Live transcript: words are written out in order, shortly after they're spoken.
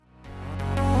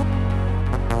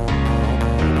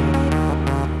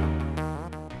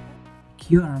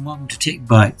Kia ora and welcome to Tech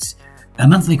Bytes, a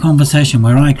monthly conversation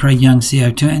where I, Craig Young,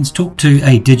 CEO Turns, talk to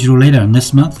a digital leader. And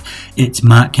this month, it's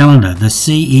Mark Callander, the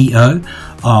CEO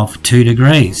of 2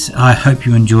 Degrees. I hope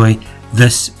you enjoy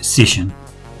this session.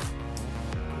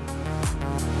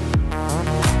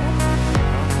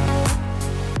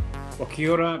 Well,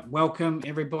 kia ora, welcome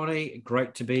everybody.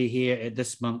 Great to be here at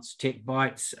this month's Tech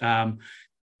Bytes.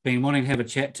 Been wanting to have a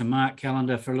chat to Mark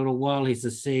Callander for a little while. He's the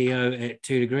CEO at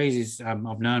 2 Degrees. I've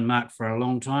known Mark for a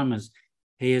long time as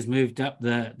he has moved up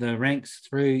the ranks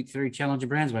through Challenger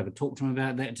Brands. We'll have a talk to him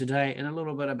about that today and a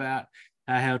little bit about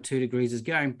how 2 Degrees is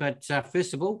going. But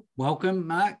first of all, welcome,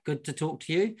 Mark. Good to talk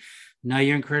to you. Know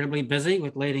you're incredibly busy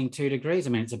with leading 2 Degrees. I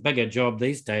mean, it's a bigger job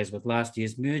these days with last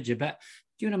year's merger, but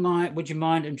would you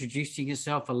mind introducing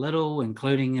yourself a little,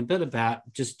 including a bit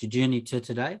about just your journey to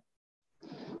today?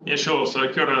 Yeah, sure. So,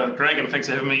 kia ora, Greg, and thanks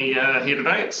for having me here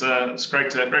today. It's great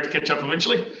to catch up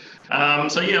eventually.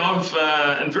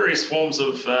 I've in various forms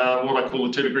of what I call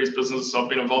the 2 Degrees business. I've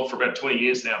been involved for about 20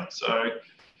 years now. So,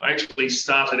 I actually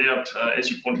started out, as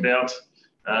you pointed out,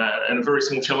 in a very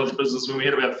small Challenger business when we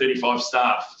had about 35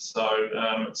 staff. So,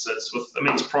 it's with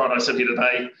immense pride I sit here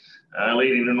today,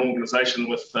 leading an organisation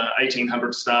with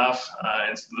 1,800 staff,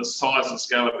 and the size and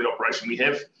scale of the operation we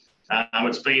have.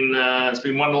 It's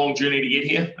been one long journey to get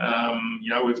here.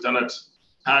 We've done it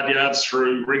hard yards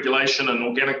through regulation and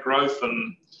organic growth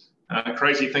and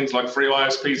crazy things like free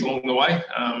ISPs along the way.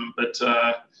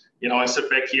 I sit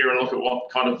back here and look at what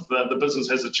kind of the business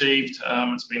has achieved.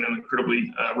 It's been an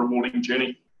incredibly rewarding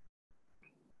journey.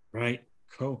 Right,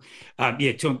 cool.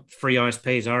 Free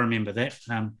ISPs, I remember that.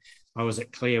 I was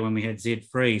at Clear when we had Z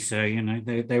Free, so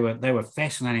they were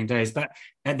fascinating days. But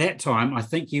at that time, I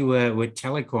think you were with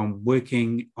Telecom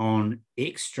working on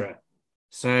Extra.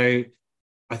 So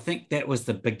I think that was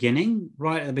the beginning,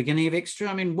 right at the beginning of Extra.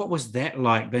 I mean, what was that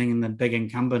like, being in the big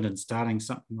incumbent and starting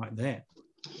something like that?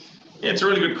 Yeah, it's a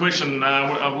really good question.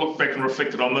 I've looked back and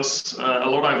reflected on this a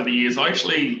lot over the years. I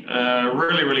actually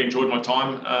really enjoyed my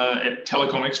time at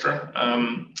Telecom Extra.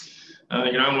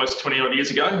 Almost 20 odd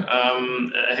years ago.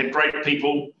 I had great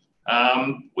people.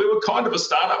 We were kind of a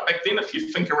startup back then. If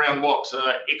you think around what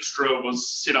Extra was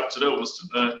set up to do, it was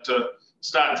to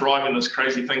start driving this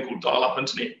crazy thing called dial-up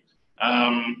internet,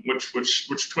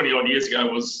 which 20 odd years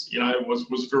ago was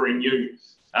very new.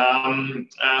 So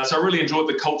I really enjoyed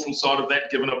the cultural side of that,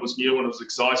 given it was new and it was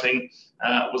exciting.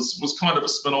 It was kind of a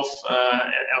spin-off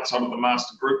outside of the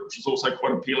master group, which was also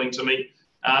quite appealing to me.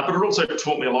 But it also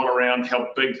taught me a lot around how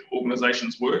big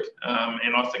organisations work,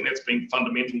 and I think that's been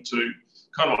fundamental to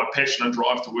kind of my passion and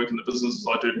drive to work in the businesses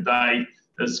I do today,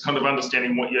 is kind of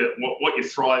understanding what you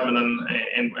thrive in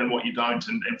and what you don't.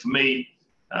 And for me,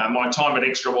 my time at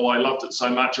Extra, while I loved it so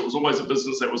much, it was always a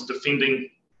business that was defending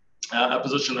a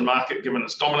position in the market given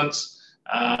its dominance,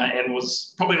 and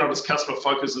was probably not as customer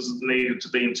focused as it needed to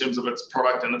be in terms of its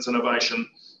product and its innovation.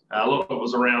 A lot of it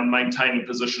was around maintaining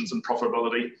positions and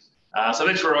profitability. So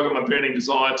that's where I got my burning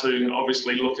desire to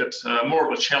obviously look at more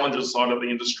of the challenges side of the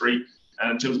industry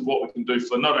in terms of what we can do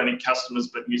for not only customers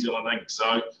but New Zealand Inc.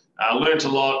 So I learned a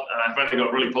lot. I've only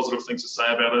got really positive things to say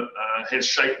about it. Has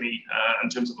shaped me in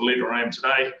terms of the leader I am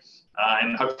today,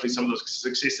 and hopefully some of the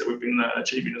success that we've been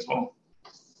achieving as well.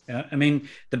 I mean,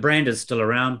 the brand is still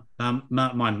around.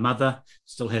 My mother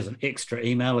still has an Extra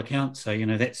email account, so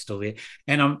that's still there.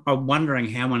 And I'm wondering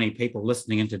how many people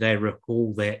listening in today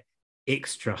recall that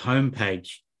Extra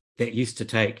homepage that used to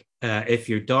take, if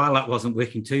your dial-up wasn't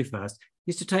working too fast,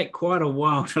 used to take quite a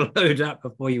while to load up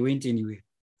before you went anywhere.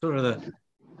 Sort of the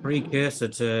precursor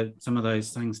to some of those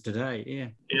things today.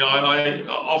 Yeah, I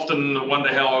often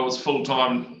wonder how I was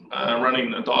full-time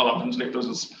running a dial-up internet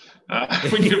business.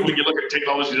 When you look at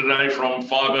technology today, from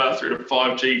fibre through to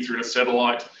 5G through to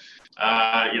satellite,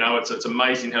 it's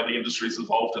amazing how the industry's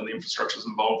evolved and the infrastructure's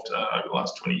evolved over the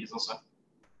last 20 years or so.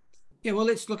 Yeah, well,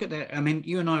 let's look at that. I mean,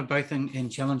 you and I are both in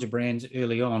Challenger Brands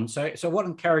early on. So what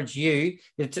encouraged you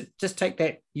to just take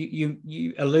that?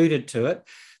 You alluded to it,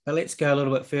 but let's go a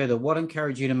little bit further. What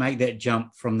encouraged you to make that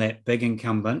jump from that big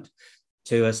incumbent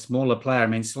to a smaller player? I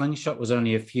mean, Slingshot was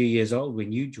only a few years old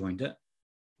when you joined it.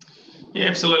 Yeah,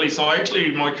 absolutely. So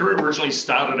my career originally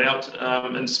started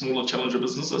out in smaller Challenger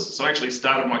businesses. So I actually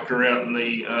started my career out in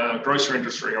the grocery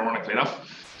industry, ironically enough.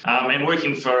 And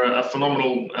working for a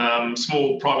phenomenal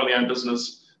small privately owned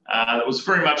business that was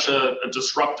very much a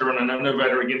disruptor and an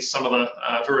innovator against some of the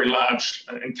very large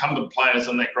incumbent players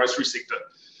in that grocery sector.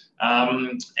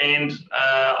 I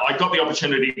got the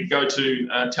opportunity to go to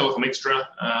Telecom Extra.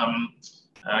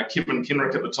 Kevin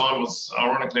Kenrick at the time was,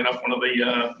 ironically enough, one of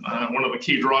the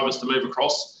key drivers to move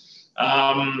across.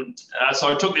 So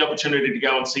I took the opportunity to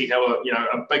go and see how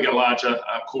a bigger, larger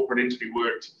corporate entity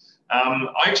worked.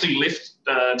 I actually left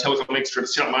Telecom Extra to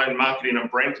set up my own marketing and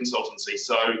brand consultancy.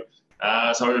 So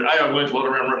A, I learned a lot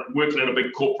around working in a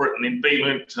big corporate, and then B,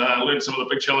 learned some of the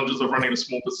big challenges of running a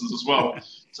small business as well.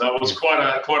 So it was quite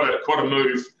a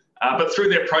move. But through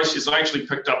that process, I actually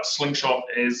picked up Slingshot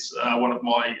as one of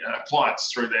my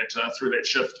clients through that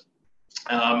shift.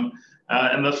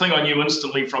 And the thing I knew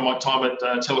instantly from my time at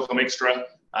Telecom Extra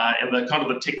and the kind of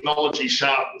the technology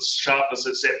sharpness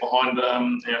that sat behind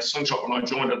Slingshot when I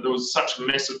joined it, there was such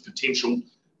massive potential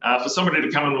for somebody to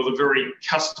come in with a very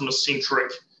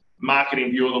customer-centric marketing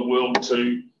view of the world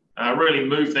to really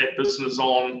move that business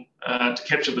on to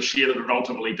capture the share that it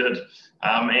ultimately did.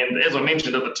 And as I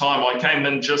mentioned at the time, I came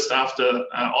in just after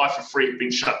i4Free had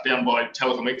been shut down by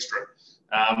Telecom Extra.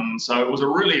 So it was a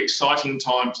really exciting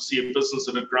time to see a business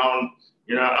that had grown,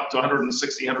 up to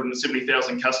 160,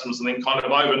 170,000 customers, and then kind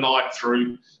of overnight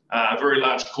through a very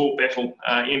large court battle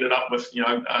ended up with,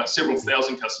 several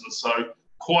thousand customers. So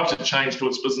quite a change to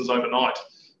its business overnight.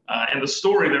 And the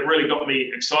story that really got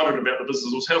me excited about the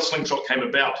business was how Slingshot came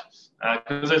about.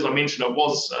 Because as I mentioned, it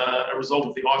was a result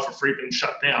of the i4Free being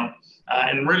shut down.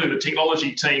 And really the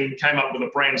technology team came up with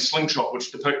a brand Slingshot,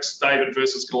 which depicts David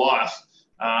versus Goliath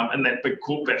in that big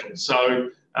court battle. So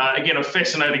again, a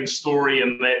fascinating story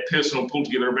and that personal pull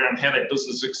together around how that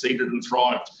business succeeded and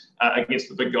thrived against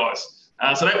the big guys.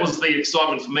 So that was the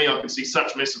excitement for me. I could see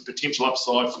such massive potential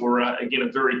upside for, again,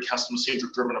 a very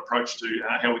customer-centric driven approach to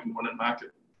how we can win in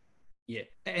market. Yeah,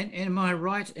 and am I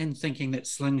right in thinking that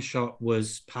Slingshot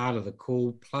was part of the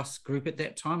Call Plus group at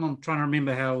that time? I'm trying to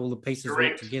remember how all the pieces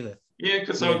worked together. Yeah,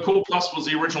 because Call Plus was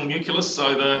the original nucleus.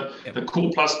 So the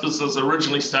Call Plus business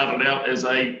originally started out as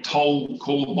a toll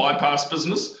call bypass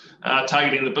business,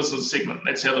 targeting the business segment.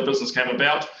 That's how the business came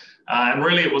about. And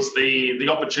really it was the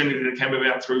opportunity that came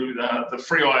about through the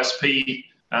free ISP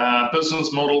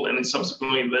business model, and then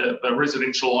subsequently the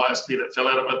residential ISP that fell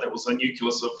out of it. That was the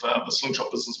nucleus of the Slingshot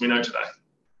business we know today.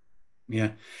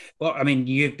 Yeah. Well, I mean,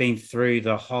 you've been through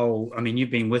you've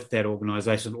been with that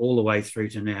organisation all the way through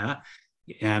to now.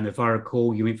 If I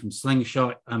recall, you went from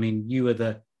Slingshot. I mean,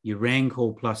 you ran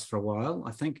Call Plus for a while,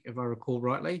 I think, if I recall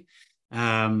rightly.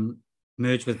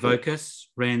 Merged with Vocus,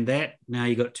 ran that. Now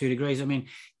you got 2 Degrees. I mean,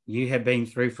 you have been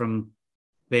through from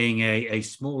being a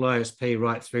small ISP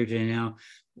right through to now.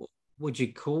 Would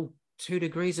you call 2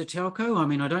 Degrees a telco? I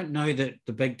mean, I don't know that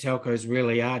the big telcos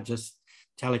really are just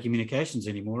telecommunications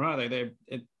anymore, are they? They're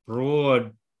a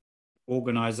broad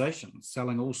organisations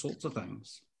selling all sorts of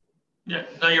things. Yeah,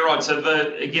 no, you're right. So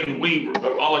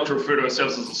I like to refer to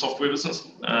ourselves as a software business.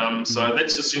 So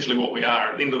that's essentially what we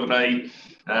are. At the end of the day,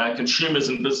 consumers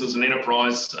and business and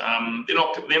enterprise, they're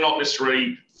not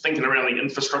necessarily thinking around the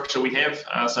infrastructure we have.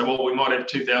 So while we might have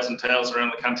 2,000 towers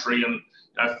around the country and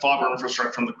fibre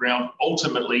infrastructure on the ground,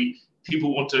 ultimately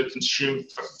people want to consume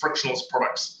frictionless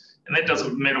products. And that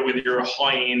doesn't matter whether you're a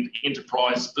high-end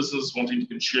enterprise business wanting to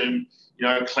consume,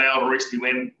 cloud or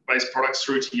SD-WAN-based products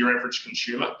through to your average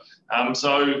consumer.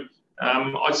 So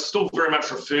I still very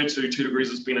much refer to 2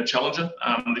 Degrees as being a challenger.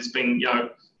 There's been,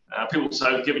 people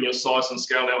say, given your size and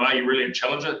scale now, are you really a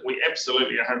challenger? We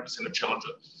absolutely are 100% a challenger.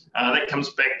 That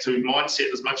comes back to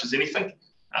mindset as much as anything.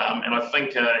 And I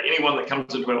think anyone that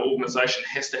comes into our organisation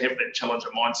has to have that challenger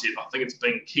mindset. I think it's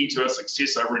been key to our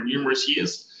success over numerous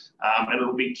years, and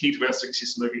it'll be key to our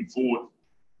success moving forward.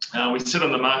 We sit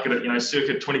in the market at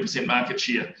circa 20% market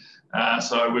share,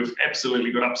 so we've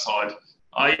absolutely got upside.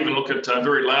 I even look at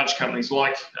very large companies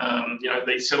like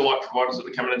the satellite providers that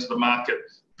are coming into the market,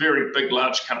 very big,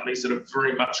 large companies that are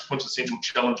very much quintessential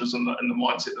challengers in the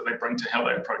mindset that they bring to how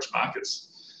they approach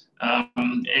markets.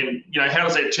 And how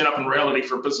does that turn up in reality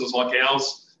for a business like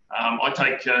ours? I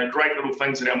take great little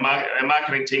things that our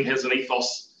marketing team has an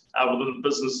ethos within the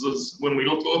businesses. When we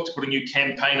look to put a new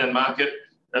campaign in market,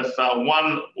 if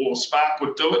One or Spark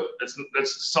would do it,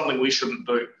 it's something we shouldn't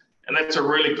do. And that's a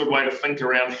really good way to think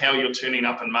around how you're turning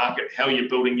up in market, how you're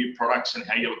building new products, and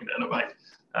how you're looking to innovate.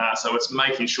 So it's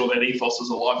making sure that ethos is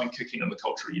alive and kicking in the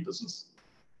culture of your business.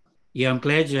 Yeah, I'm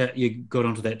glad you got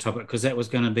onto that topic, because that was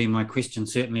going to be my question,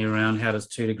 certainly around how does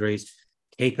 2 Degrees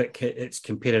keep its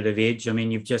competitive edge. I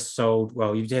mean, you've just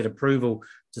you've had approval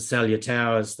to sell your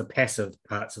towers, the passive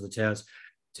parts of the towers,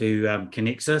 to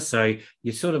Connexa. So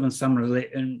you're sort of in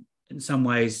some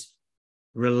ways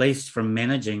released from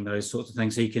managing those sorts of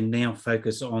things. So you can now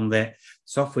focus on that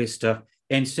software stuff.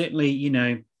 And certainly,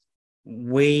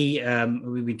 we've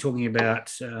been talking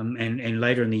about, and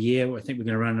later in the year, I think we're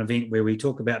going to run an event where we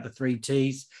talk about the 3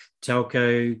 Ts,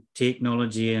 telco,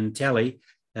 technology, and tele,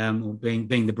 or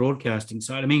being the broadcasting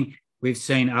side. I mean, we've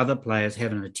seen other players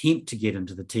have an attempt to get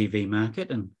into the TV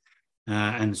market and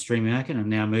the streaming market, and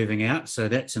now moving out. So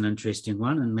that's an interesting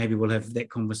one, and maybe we'll have that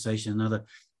conversation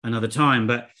another time.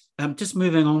 But just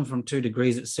moving on from 2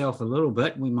 Degrees itself a little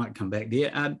bit, we might come back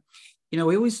there.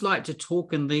 We always like to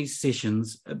talk in these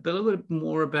sessions a little bit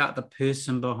more about the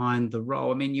person behind the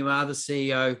role. I mean, you are the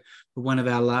CEO of one of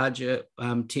our larger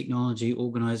technology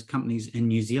organised companies in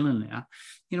New Zealand now.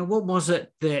 What was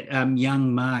it that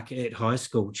young Mark at high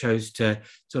school chose to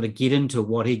sort of get into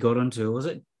what he got into? Was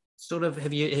it sort of,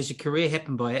 has your career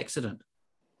happened by accident?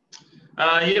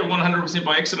 Yeah, 100%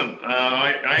 by accident.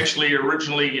 I actually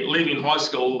originally, leaving high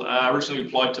school, originally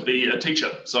applied to be a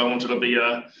teacher. So I wanted to be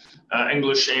a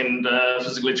English and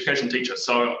physical education teacher.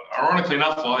 So ironically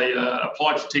enough, I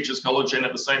applied for Teachers College, and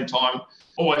at the same time,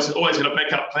 always had a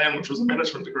backup plan, which was a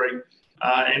management degree.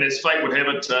 And as fate would have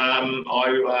it,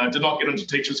 I did not get into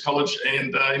Teachers College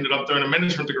and ended up doing a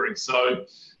management degree. So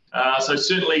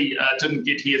certainly didn't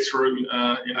get here through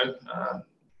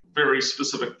very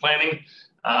specific planning,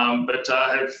 but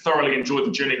have thoroughly enjoyed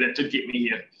the journey that did get me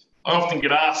here. I often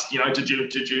get asked, did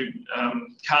you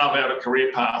carve out a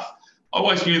career path? I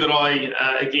always knew that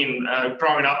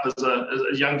growing up as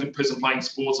a young person playing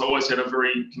sports, I always had a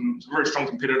very strong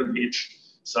competitive edge.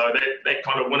 So that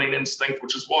kind of winning instinct,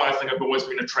 which is why I think I've always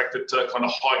been attracted to kind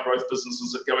of high growth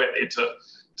businesses that go out there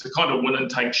to kind of win and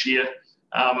take share.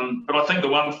 But I think the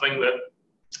one thing that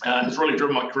has really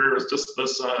driven my career is just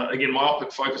this,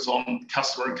 myopic focus on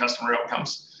customer and customer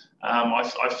outcomes.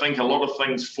 I think a lot of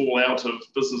things fall out of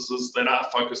businesses that are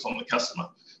focused on the customer.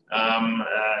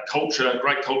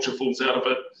 Great culture falls out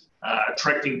of it.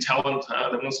 Attracting talent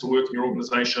that wants to work in your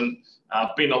organization,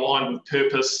 being aligned with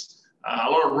purpose. A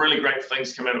lot of really great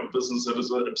things come out of a business that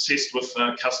is obsessed with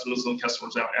customers and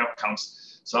customers'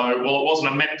 outcomes. So while it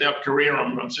wasn't a mapped out career,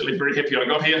 I'm certainly very happy I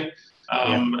got here.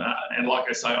 And like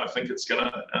I say, I think it's going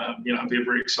to be a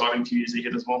very exciting few years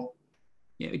ahead as well.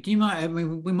 Yeah. Do you mind? I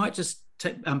mean, we might just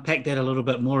unpack that a little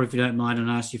bit more, if you don't mind, and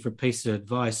ask you for a piece of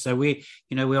advice. So we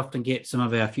often get some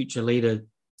of our future leaders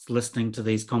listening to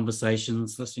these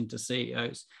conversations, listening to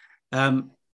CEOs.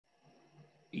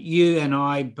 You and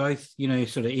I both,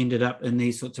 sort of ended up in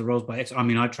these sorts of roles by accident. I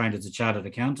mean, I trained as a chartered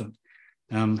accountant.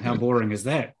 How boring is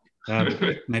that?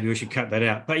 Maybe we should cut that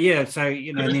out. But yeah, so,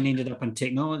 and then ended up in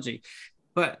technology.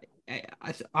 But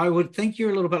I would think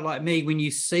you're a little bit like me. When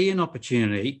you see an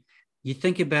opportunity, you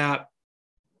think about,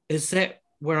 is that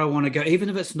where I want to go? Even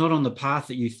if it's not on the path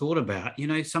that you thought about,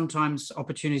 sometimes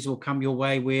opportunities will come your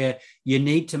way where you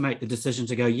need to make the decision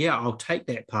to go, yeah, I'll take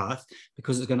that path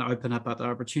because it's going to open up other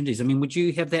opportunities. I mean, would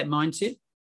you have that mindset?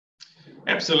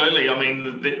 Absolutely. I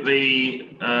mean, the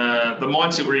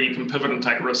mindset where you can pivot and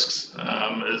take risks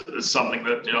is something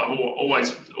that I've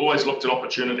always looked at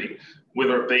opportunity,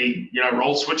 whether it be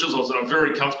role switches. I was in a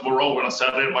very comfortable role when I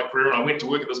started out my career, and I went to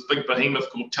work at this big behemoth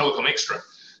called Telecom Extra.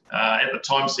 At the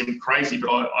time seemed crazy, but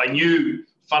I knew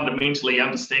fundamentally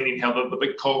understanding how the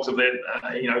big cogs of that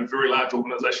very large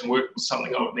organisation worked was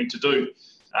something I would need to do.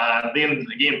 Then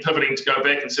again, pivoting to go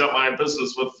back and set up my own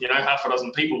business with half a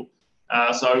dozen people.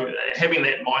 So having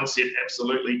that mindset,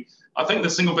 absolutely. I think the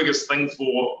single biggest thing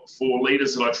for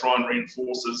leaders that I try and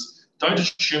reinforce is don't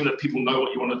assume that people know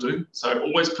what you want to do. So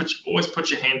always put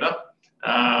your hand up.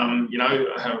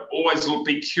 Always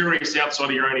be curious outside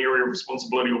of your own area of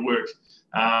responsibility or work.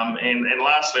 And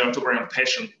lastly, I talk around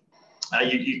passion.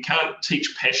 You can't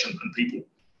teach passion in people.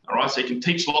 All right, so you can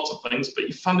teach lots of things, but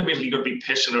you fundamentally got to be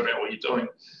passionate about what you're doing.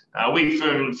 We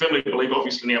firmly believe,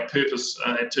 obviously, in our purpose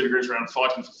at 2 Degrees around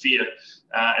fighting for fear.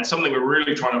 And something we're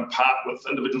really trying to impart with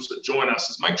individuals that join us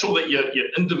is make sure that your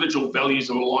individual values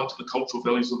are aligned to the cultural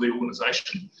values of the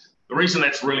organisation. The reason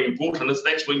that's really important is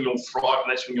that's when you'll thrive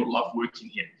and that's when you'll love working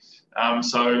here.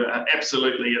 So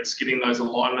absolutely, it's getting those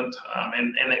alignment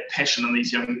and that passion in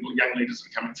these young leaders that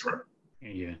are coming through.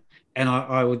 Yeah, and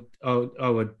I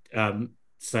would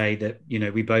say that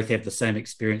we both have the same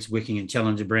experience working in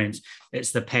challenger brands.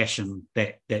 It's the passion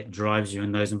that drives you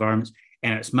in those environments,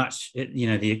 and it's much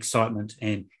the excitement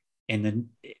and then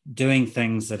doing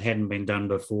things that hadn't been done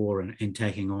before and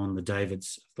taking on the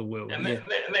Davids of the world. And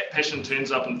that passion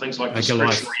turns up in things like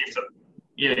discretionary effort.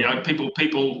 Yeah, people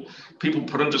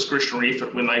put in discretionary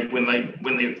effort when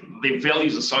their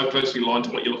values are so closely aligned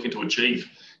to what you're looking to achieve.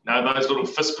 Those little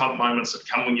fist pump moments that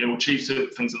come when you achieve certain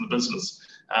things in the business.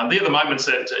 They're the moments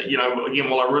that, again,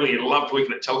 while I really loved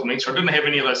working at Telecom Extra, I didn't have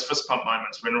any of those fist pump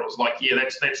moments when it was like, yeah,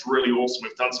 that's really awesome.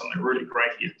 We've done something really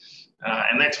great here.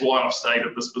 And that's why I've stayed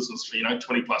at this business for,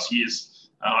 20 plus years.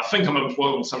 I think I'm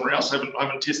employable somewhere else. I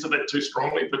haven't tested that too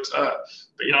strongly, but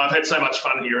I've had so much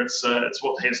fun here. It's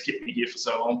what has kept me here for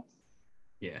so long.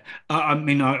 Yeah. I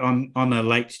mean, I'm a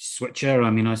late switcher. I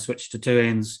mean, I switched to two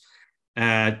ends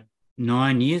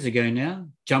 9 years ago now,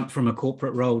 jumped from a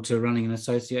corporate role to running an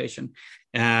association.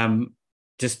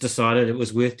 Just decided it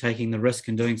was worth taking the risk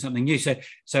and doing something new.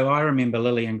 So I remember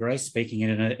Lily and Grace speaking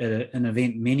at an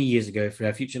event many years ago for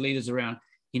our future leaders around,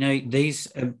 these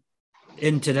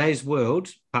in today's world,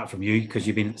 apart from you, because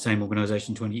you've been at the same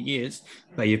organization 20 years,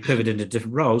 but you've pivoted into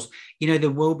different roles, there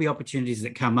will be opportunities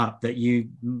that come up that you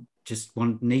just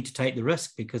need to take the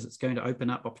risk because it's going to open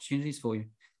up opportunities for you.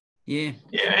 Yeah.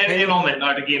 Yeah, and on that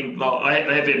note, again, I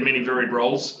have had many varied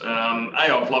roles.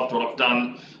 I've loved what I've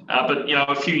done, but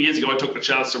a few years ago, I took the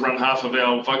chance to run half of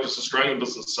our Vocus Australian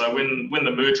business. So when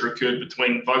the merger occurred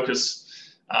between Vocus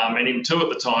and M2 at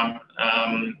the time,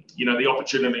 the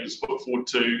opportunity was put forward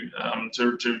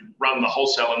to run the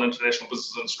wholesale and international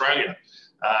business in Australia.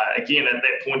 Again, at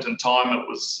that point in time, it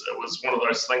was one of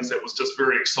those things that was just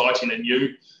very exciting and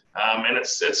new. And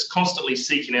it's constantly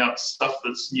seeking out stuff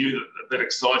that's new, that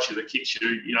excites you, that keeps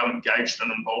you, engaged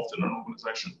and involved in an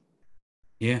organisation.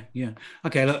 Yeah.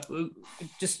 Okay, look,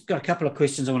 just got a couple of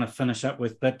questions I want to finish up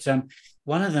with, but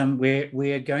one of them,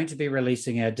 we're going to be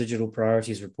releasing our digital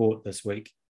priorities report this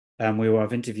week, where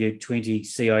I've interviewed 20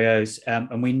 CIOs,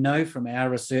 and we know from our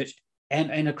research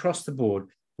and across the board,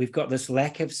 we've got this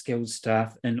lack of skilled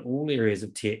staff in all areas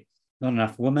of tech. Not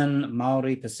enough women,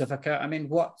 Māori, Pacifica. I mean,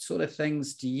 what sort of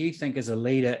things do you think as a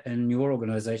leader in your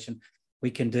organisation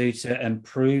we can do to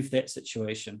improve that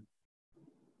situation?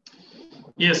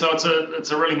 Yeah, so it's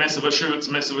a really massive issue. It's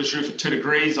a massive issue for 2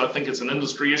 degrees. I think it's an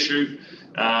industry issue.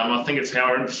 I think it's how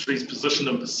our industry is positioned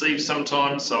and perceived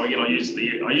sometimes. So again, I use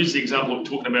the example of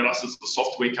talking about us as the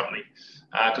software company,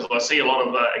 because I see a lot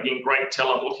of great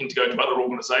talent looking to go to other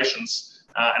organisations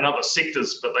and other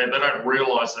sectors, but they don't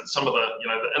realise that some of the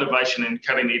the innovation and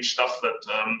cutting edge stuff that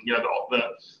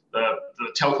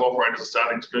the telco operators are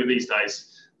starting to do these days.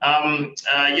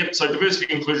 So diversity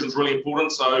and inclusion is really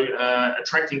important. So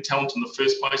attracting talent in the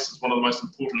first place is one of the most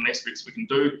important aspects we can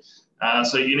do.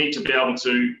 So you need to be able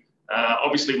to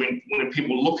obviously when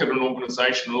people look at an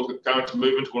organisation, going to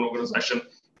move into an organisation,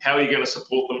 how are you going to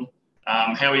support them?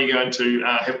 How are you going to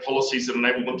have policies that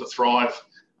enable them to thrive?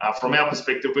 From our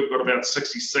perspective, we've got about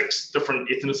 66 different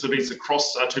ethnicities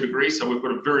across 2 degrees, so we've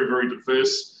got a very, very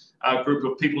diverse group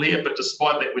of people here, but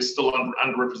despite that, we're still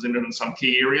underrepresented in some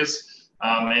key areas,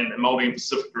 and Māori and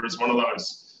Pacifica is one of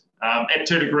those. At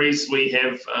 2 degrees, we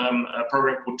have a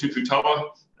program called Tupu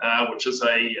Taua, which is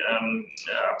a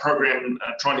program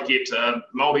trying to get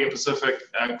Māori and Pacific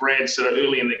grads that are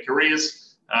early in their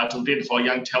careers to identify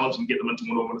young talent and get them into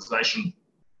an organisation.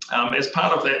 As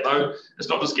part of that, though, it's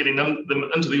not just getting them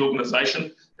into the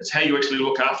organisation, it's how you actually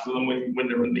look after them when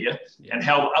they're in there, and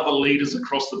how other leaders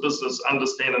across the business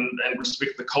understand and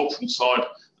respect the cultural side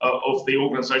of the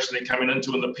organisation they're coming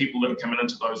into and the people that are coming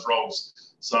into those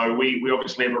roles. So we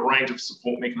obviously have a range of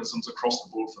support mechanisms across the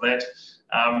board for that.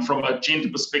 From a gender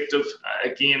perspective,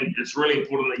 again, it's really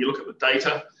important that you look at the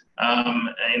data.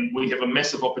 And we have a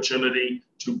massive opportunity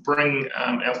to bring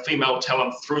our female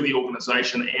talent through the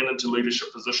organisation and into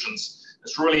leadership positions.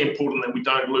 It's really important that we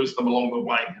don't lose them along the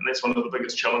way, and that's one of the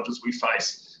biggest challenges we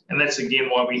face. And that's again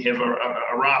why we have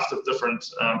a raft of different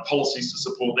policies to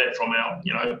support that, from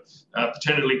our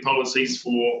paternity policies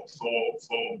for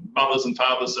mothers and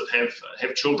fathers that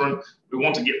have children. We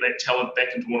want to get that talent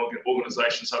back into an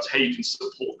organisation, so it's how you can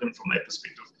support them from that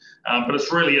perspective. But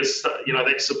it's really,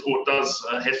 that support does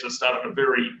have to start at a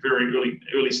very, very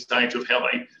early stage of how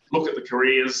they look at the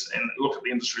careers and look at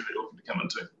the industry they're looking to come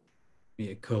into.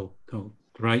 Yeah, cool.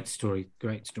 Great story.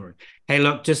 Hey,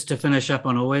 look, just to finish up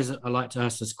on always, I like to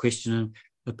ask this question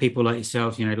of people like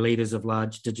yourself, leaders of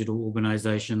large digital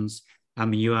organizations.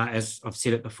 You are, as I've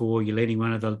said it before, you're leading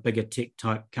one of the bigger tech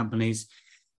type companies.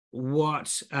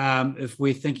 What, if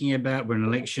we're thinking about, we're in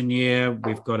an election year,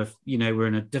 we've got we're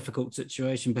in a difficult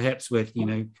situation, perhaps with,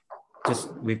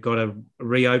 we've got to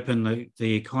reopen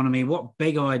the economy. What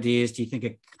big ideas do you think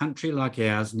a country like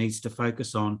ours needs to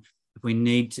focus on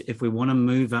if we want to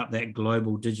move up that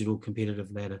global digital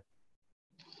competitive ladder?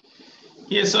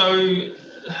 Yeah, so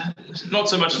not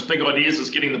so much as big ideas as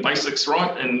getting the basics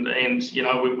right, and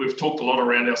we've talked a lot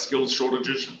around our skills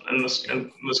shortages in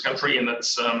this country, and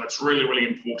it's really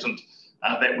important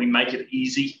that we make it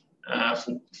easy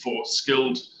for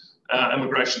skilled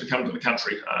immigration to come to the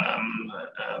country.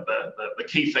 The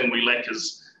key thing we lack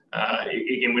is,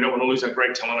 again, we don't want to lose our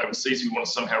great talent overseas. We want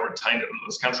to somehow retain it in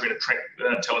this country and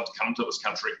attract talent to come to this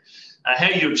country. How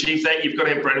you achieve that, you've got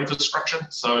to have great infrastructure.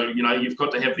 So, you've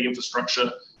got to have the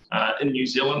infrastructure in New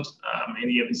Zealand. And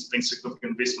there's been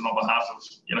significant investment on behalf of,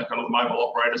 kind of the mobile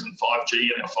operators and 5G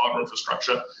and our fibre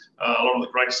infrastructure. A lot of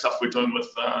the great stuff we're doing with,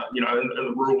 in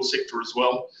the rural sector as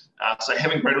well. So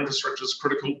having great infrastructure is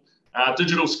critical.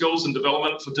 Digital skills and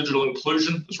development for digital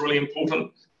inclusion is really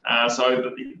important.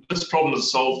 This problem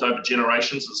is solved over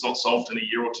generations. It's not solved in a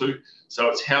year or two. So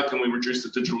it's how can we reduce the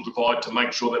digital divide to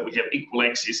make sure that we have equal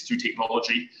access to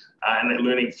technology and that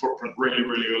learning footprint really,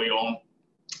 really early on.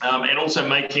 And also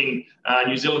making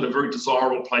New Zealand a very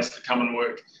desirable place to come and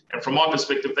work. And from my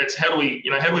perspective, that's how do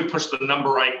we push the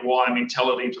number 8 why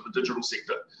mentality into the digital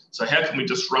sector? So how can we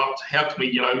disrupt? How can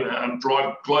we,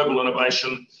 drive global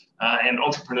innovation and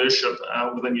entrepreneurship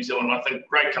within New Zealand? I think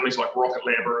great companies like Rocket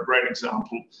Lab are a great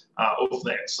example of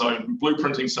that. So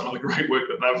blueprinting some of the great work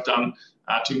that they've done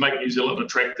to make New Zealand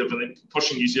attractive, and then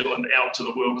pushing New Zealand out to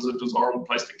the world as a desirable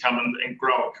place to come and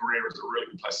grow a career is a really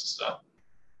good place to start.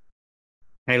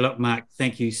 Hey, look, Mark,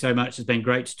 thank you so much. It's been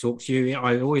great to talk to you.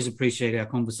 I always appreciate our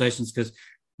conversations because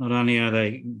not only are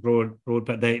they broad,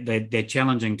 but they're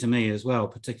challenging to me as well,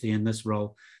 particularly in this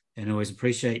role, and I always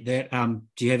appreciate that.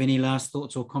 Do you have any last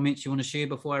thoughts or comments you want to share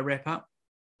before I wrap up?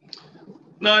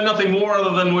 No, nothing more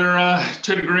other than we're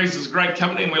 2 Degrees is a great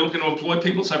company and we're looking to employ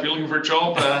people. So if you're looking for a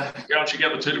job, go and check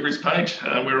out the 2 Degrees page.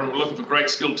 We're looking for great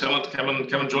skilled talent to come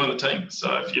and join the team.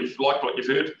 So if you've liked what you've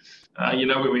heard, you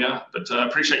know where we are. But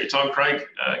appreciate your time, Craig.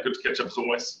 Good to catch up as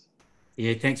always.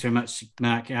 Yeah, thanks very much,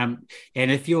 Mark. And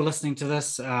if you're listening to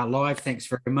this live, thanks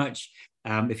very much.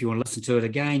 If you want to listen to it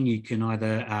again, you can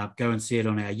either go and see it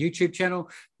on our YouTube channel,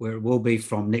 where it will be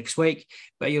from next week,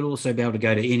 but you'll also be able to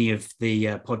go to any of the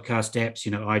podcast apps,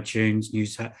 iTunes,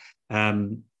 News,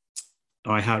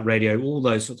 iHeartRadio, all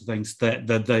those sorts of things.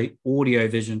 The audio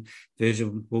version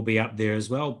will be up there as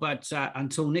well. But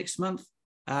until next month,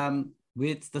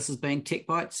 this has been Tech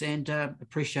Bytes, and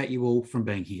appreciate you all from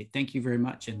being here. Thank you very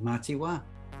much, and mā te wā.